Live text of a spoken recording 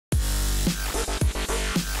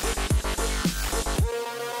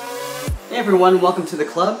everyone, welcome to the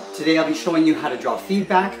club. Today I'll be showing you how to draw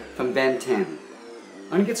feedback from Ben 10. I'm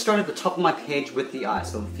going to get started at the top of my page with the eye.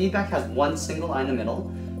 So feedback has one single eye in the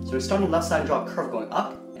middle. So we start on the left side and draw a curve going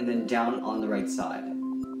up and then down on the right side. Now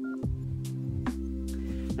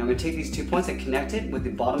I'm going to take these 2 points and connect it with the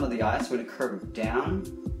bottom of the eye. So we're going to curve down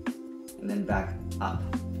and then back up.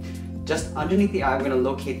 Just underneath the eye we're going to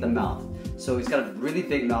locate the mouth. So he's got a really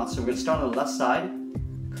big mouth, so we're going to start on the left side,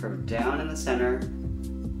 curve down in the center,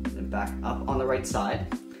 then back up on the right side.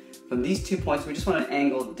 From these 2 points, we just want to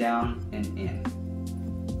angle down and in.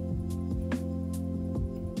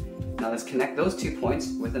 Now let's connect those 2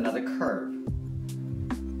 points with another curve.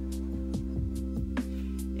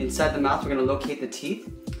 Inside the mouth, we're going to locate the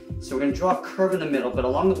teeth. So we're going to draw a curve in the middle, but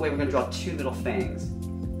along the way, we're going to draw 2 little fangs.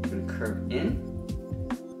 We're going to curve in,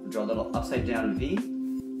 draw a little upside down V.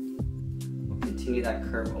 Continue that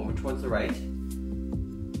curve over towards the right,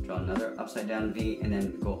 draw another upside down V, and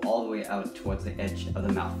then go all the way out towards the edge of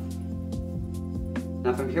the mouth.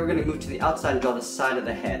 Now from here we're going to move to the outside and draw the side of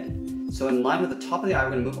the head. So in line with the top of the eye, we're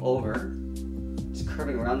going to move over, just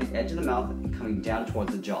curving around the edge of the mouth and coming down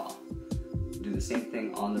towards the jaw. Do the same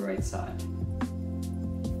thing on the right side.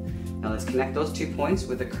 Now let's connect those 2 points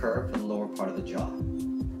with a curve for the lower part of the jaw.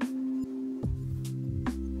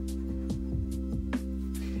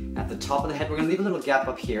 At the top of the head, we're going to leave a little gap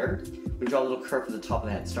up here. We draw a little curve for the top of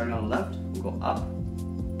the head. Starting on the left, we'll go up,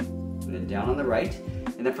 and then down on the right.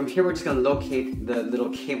 And then from here, we're just going to locate the little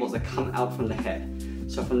cables that come out from the head.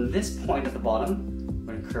 So from this point at the bottom,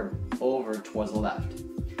 we're going to curve over towards the left.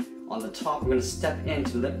 On the top, we're going to step in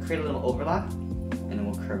to create a little overlap, and then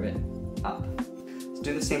we'll curve it up. Let's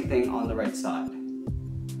do the same thing on the right side.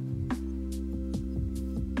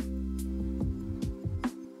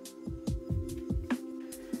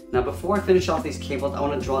 Now before I finish off these cables, I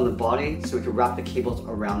want to draw on the body so we can wrap the cables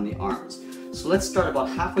around the arms. So let's start about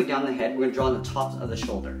halfway down the head. We're going to draw on the tops of the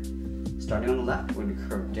shoulder. Starting on the left, we're going to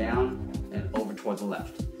curve down and over towards the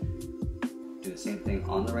left. Do the same thing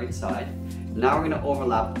on the right side. Now we're going to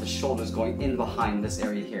overlap the shoulders going in behind this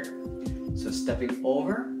area here. So stepping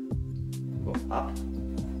over, go up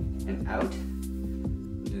and out.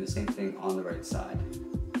 Do the same thing on the right side.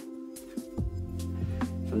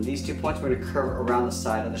 From these 2 points, we're going to curve around the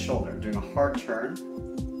side of the shoulder, doing a hard turn,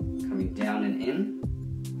 coming down and in.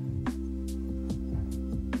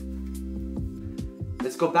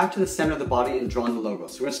 Let's go back to the center of the body and draw in the logo.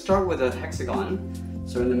 So we're going to start with a hexagon.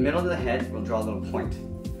 So in the middle of the head, we'll draw a little point.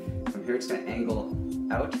 From here, it's going to angle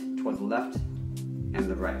out towards the left and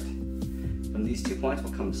the right. From these 2 points,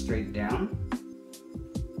 we'll come straight down.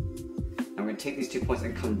 And we're going to take these 2 points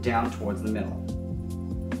and come down towards the middle.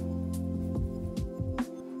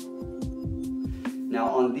 Now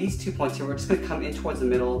on these 2 points here, we're just going to come in towards the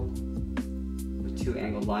middle with 2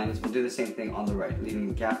 angled lines. We'll do the same thing on the right, leaving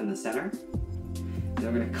a gap in the center. And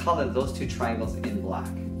then we're going to color those 2 triangles in black.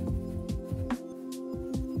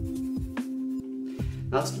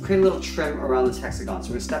 Now let's create a little trim around this hexagon. So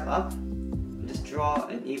we're going to step up and just draw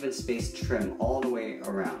an even spaced trim all the way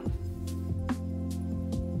around.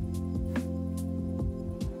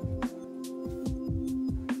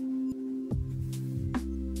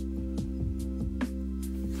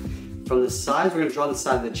 From the sides, we're going to draw the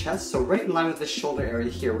side of the chest. So right in line with this shoulder area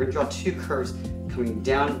here, we're going to draw 2 curves coming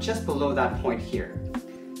down just below that point here.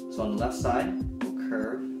 So on the left side, we'll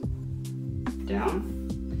curve down.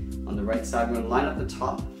 On the right side, we're going to line up the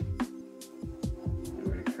top, and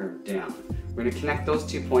we're going to curve down. We're going to connect those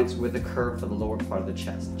 2 points with a curve for the lower part of the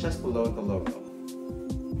chest, just below the logo.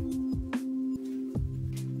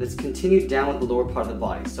 Let's continue down with the lower part of the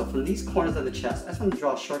body. So from these corners of the chest, I just want to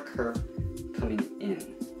draw a short curve coming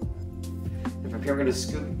in. From here, we're going to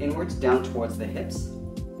scoop inwards down towards the hips,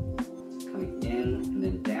 coming in and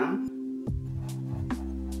then down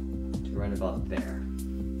to right about there.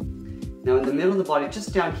 Now in the middle of the body,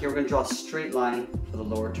 just down here, we're going to draw a straight line for the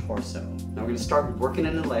lower torso. Now we're going to start working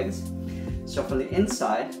in the legs. So from the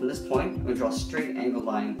inside, from this point, I'm going to draw a straight angled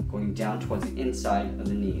line going down towards the inside of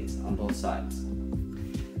the knees on both sides.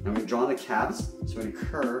 Now we're going to draw on the calves, so we're going to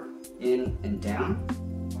curve in and down.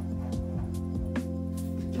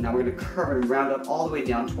 Now we're going to curve and round out all the way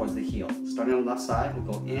down towards the heel. Starting on the left side,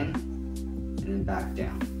 we'll go in and then back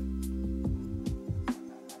down.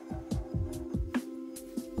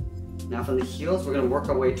 Now from the heels, we're going to work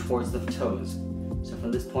our way towards the toes. So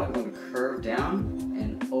from this point, we're going to curve down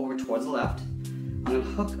and over towards the left. I'm going to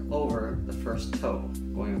hook over the first toe,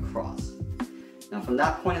 going across. Now from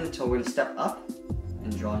that point in the toe, we're going to step up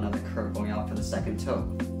and draw another curve going out for the second toe.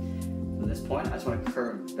 From this point, I just want to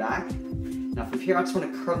curve back. Now from here, I just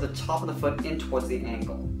want to curve the top of the foot in towards the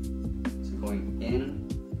ankle. So going in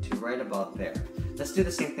to right about there. Let's do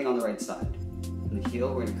the same thing on the right side. From the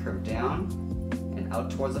heel, we're going to curve down and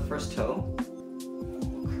out towards the first toe,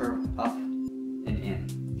 curve up and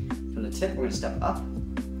in. From the tip, we're going to step up,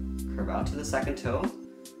 curve out to the second toe,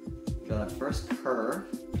 draw that first curve.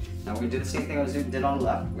 Now we're going to do the same thing as we did on the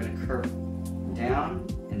left. We're going to curve down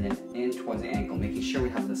and then in towards the ankle, making sure we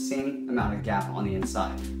have the same amount of gap on the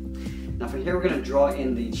inside. Now from here, we're going to draw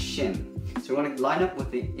in the shin. So we're going to line up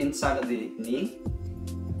with the inside of the knee,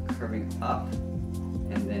 curving up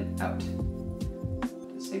and then out.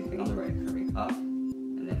 Do the same thing on the right, curving up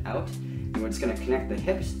and then out. And we're just going to connect the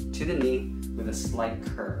hips to the knee with a slight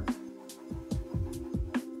curve.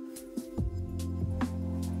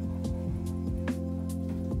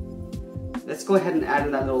 Let's go ahead and add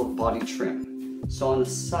in that little body trim. So on the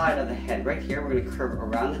side of the head, right here, we're going to curve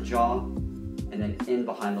around the jaw and then in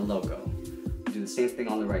behind the logo. We'll do the same thing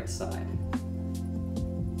on the right side.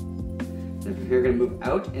 Then from here, we're going to move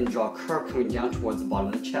out and draw a curve coming down towards the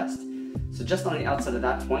bottom of the chest. So just on the outside of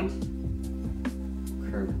that point,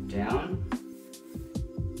 curve down.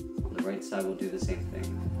 On the right side, we'll do the same thing.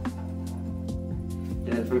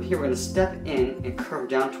 And then from here, we're going to step in and curve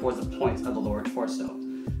down towards the points of the lower torso.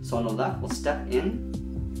 So on the left, we'll step in,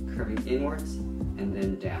 curving inwards, and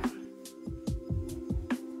then down.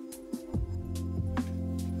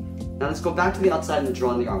 Now let's go back to the outside and draw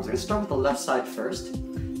on the arms. I'm going to start with the left side first.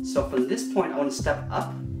 So from this point, I want to step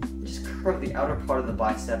up, and just curve the outer part of the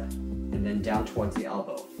bicep, and then down towards the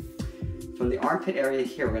elbow. From the armpit area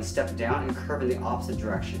here, we're going to step down and curve in the opposite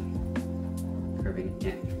direction, curving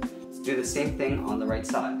in. Let's do the same thing on the right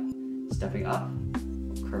side. Stepping up,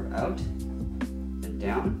 curve out, and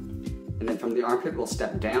down. And then from the armpit, we'll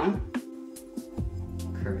step down,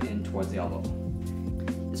 curve in towards the elbow.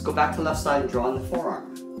 Let's go back to the left side and draw on the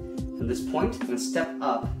forearm. From this point, I'm going to step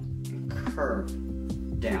up and curve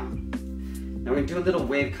down. Now we're going to do a little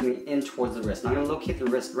wave coming in towards the wrist. Now I'm going to locate the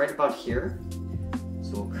wrist right about here.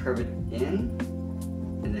 So we'll curve it in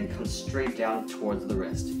and then come straight down towards the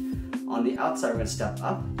wrist. On the outside, we're going to step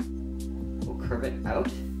up. We'll curve it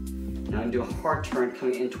out. Now I'm going to do a hard turn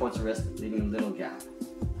coming in towards the wrist, leaving a little gap.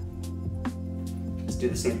 Let's do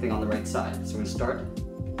the same thing on the right side. So we're going to start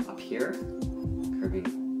up here, curving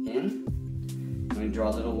in. I'm going to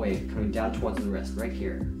draw a little wave coming down towards the wrist, right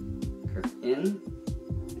here. Curve in,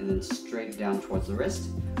 and then straight down towards the wrist.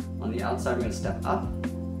 On the outside, we're going to step up,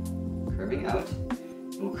 curving out,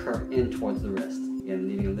 and we'll curve in towards the wrist. Again,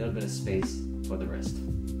 leaving a little bit of space for the wrist.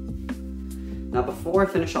 Now before I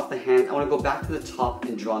finish off the hand, I want to go back to the top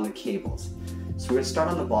and draw on the cables. So we're going to start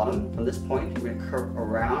on the bottom. From this point, we're going to curve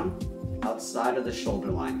around outside of the shoulder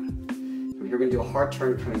line. From here, we're going to do a hard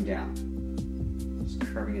turn coming down. Just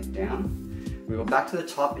curving it down. We go back to the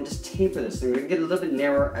top and just taper this. So we're going to get a little bit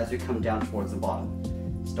narrower as we come down towards the bottom.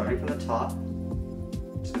 Starting from the top,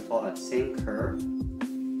 just going to follow that same curve.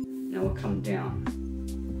 Now we'll come down.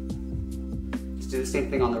 Let's do the same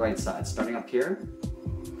thing on the right side. Starting up here,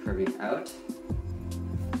 curving out,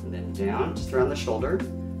 and then down, just around the shoulder.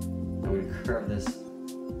 Now we're going to curve this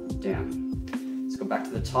down. Let's go back to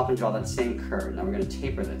the top and draw that same curve. Now we're going to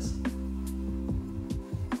taper this.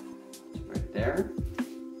 Right there,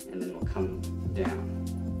 and then we'll come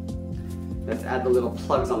down. Let's add the little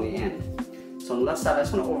plugs on the end. So on the left side, I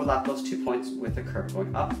just want to overlap those 2 points with a curve,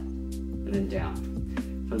 going up and then down.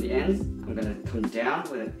 From the ends, I'm going to come down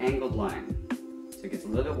with an angled line. So it gets a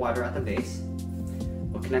little bit wider at the base.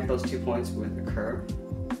 We'll connect those 2 points with a curve.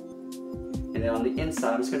 And then on the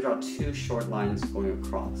inside, I'm just going to draw 2 short lines going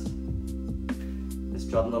across. Let's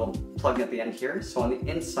draw the little plug at the end here. So on the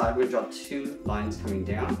inside, we're going to draw 2 lines coming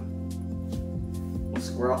down. We'll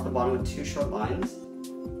square off the bottom with 2 short lines.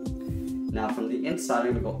 Now from the inside,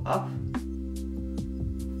 I'm going to go up,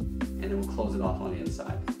 and then we'll close it off on the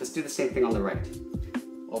inside. Let's do the same thing on the right.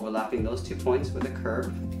 Overlapping those 2 points with a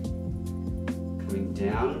curve, coming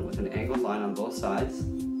down with an angled line on both sides,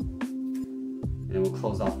 and then we'll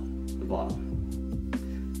close off the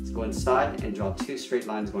bottom. Let's go inside and draw 2 straight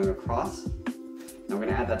lines going across. Now we're going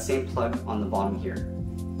to add that same plug on the bottom here.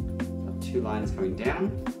 2 lines coming down,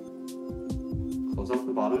 close off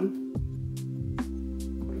the bottom,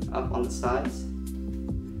 going up on the sides,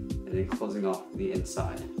 and then closing off the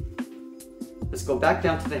inside. Let's go back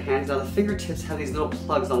down to the hands. Now the fingertips have these little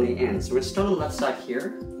plugs on the end. So we're going to start on the left side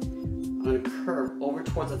here. I'm going to curve over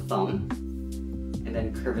towards the thumb and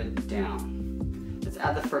then curve it down. Let's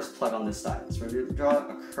add the first plug on this side. So we're going to draw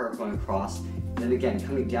a curve going across, and then again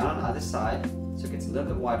coming down on either side so it gets a little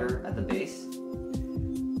bit wider at the base.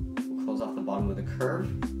 We'll close off the bottom with a curve,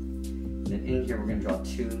 and then in here we're going to draw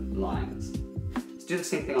 2 lines. Let's do the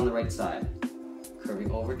same thing on the right side. Curving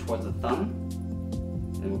over towards the thumb,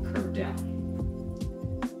 and we'll curve down.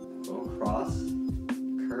 Go across,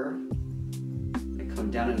 curve, and come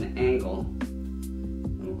down at an angle,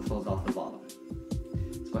 and we'll close off the bottom.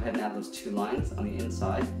 Let's go ahead and add those 2 lines on the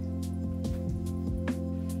inside.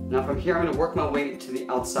 Now from here, I'm going to work my way to the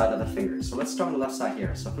outside of the fingers. So let's start on the left side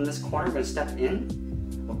here. So from this corner, we're going to step in,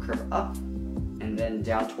 we'll curve up, and then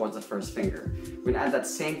down towards the first finger. We're going to add that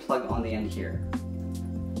same plug on the end here.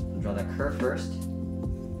 We'll draw that curve first,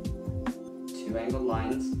 2 angled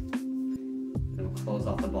lines, then we'll close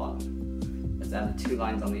off the bottom. Let's add the 2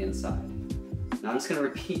 lines on the inside. Now I'm just going to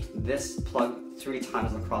repeat this plug 3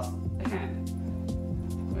 times across the hand.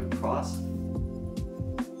 Going across,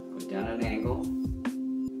 go down at an angle,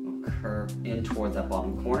 we'll curve in towards that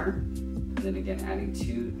bottom corner, and then again adding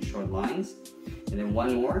 2 short lines, and then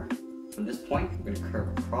 1 more. From this point, we're going to curve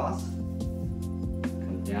across,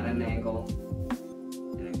 come down at an angle,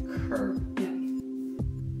 and then curve in.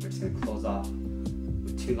 We're just going to close off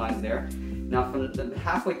with 2 lines there. Now from the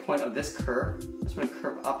halfway point of this curve, I'm just going to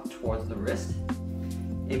curve up towards the wrist.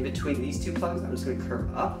 In between these 2 plugs, I'm just going to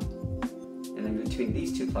curve up, and then between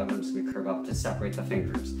these 2 plugs, I'm just going to curve up to separate the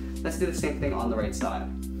fingers. Let's do the same thing on the right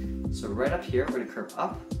side. So right up here, we're going to curve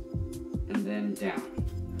up, and then down.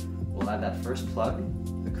 We'll add that first plug,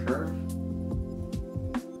 the curve,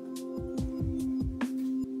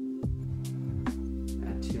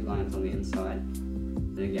 add 2 lines on the inside,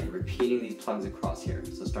 and again repeating these plugs across here.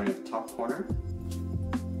 So starting at the top corner,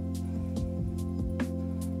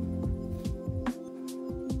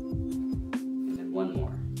 and then 1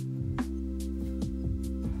 more.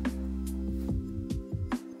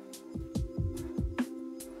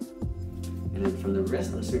 And then from the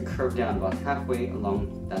wrist, I'm just going to curve down about halfway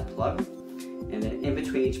along that plug. And then in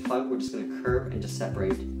between each plug, we're just going to curve and just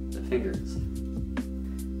separate the fingers.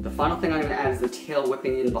 The final thing I'm going to add is the tail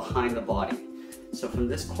whipping in behind the body. So from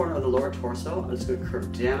this corner of the lower torso, I'm just going to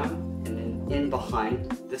curve down and then in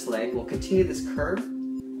behind this leg. We'll continue this curve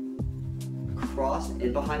across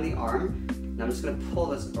in behind the arm. And I'm just going to pull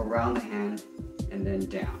this around the hand and then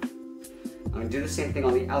down. I'm going to do the same thing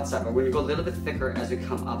on the outside, but we're going to go a little bit thicker as we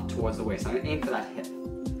come up towards the waist. I'm going to aim for that hip.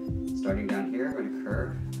 Starting down here, we're going to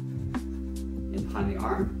curve in behind the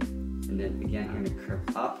arm, and then again I'm going to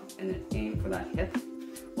curve up and then aim for that hip.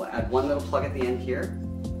 We'll add 1 little plug at the end here,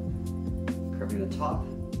 curving the top,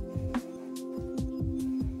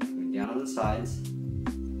 going down on the sides,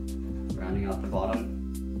 rounding out the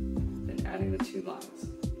bottom, then adding the 2 lines.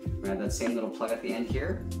 We're going to add that same little plug at the end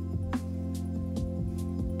here,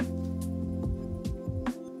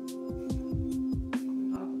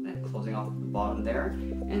 closing off the bottom there,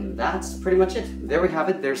 and that's pretty much it. There we have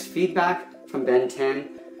it. There's feedback from Ben 10.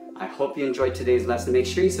 I hope you enjoyed today's lesson. Make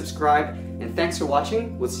sure you subscribe, and thanks for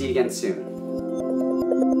watching. We'll see you again soon.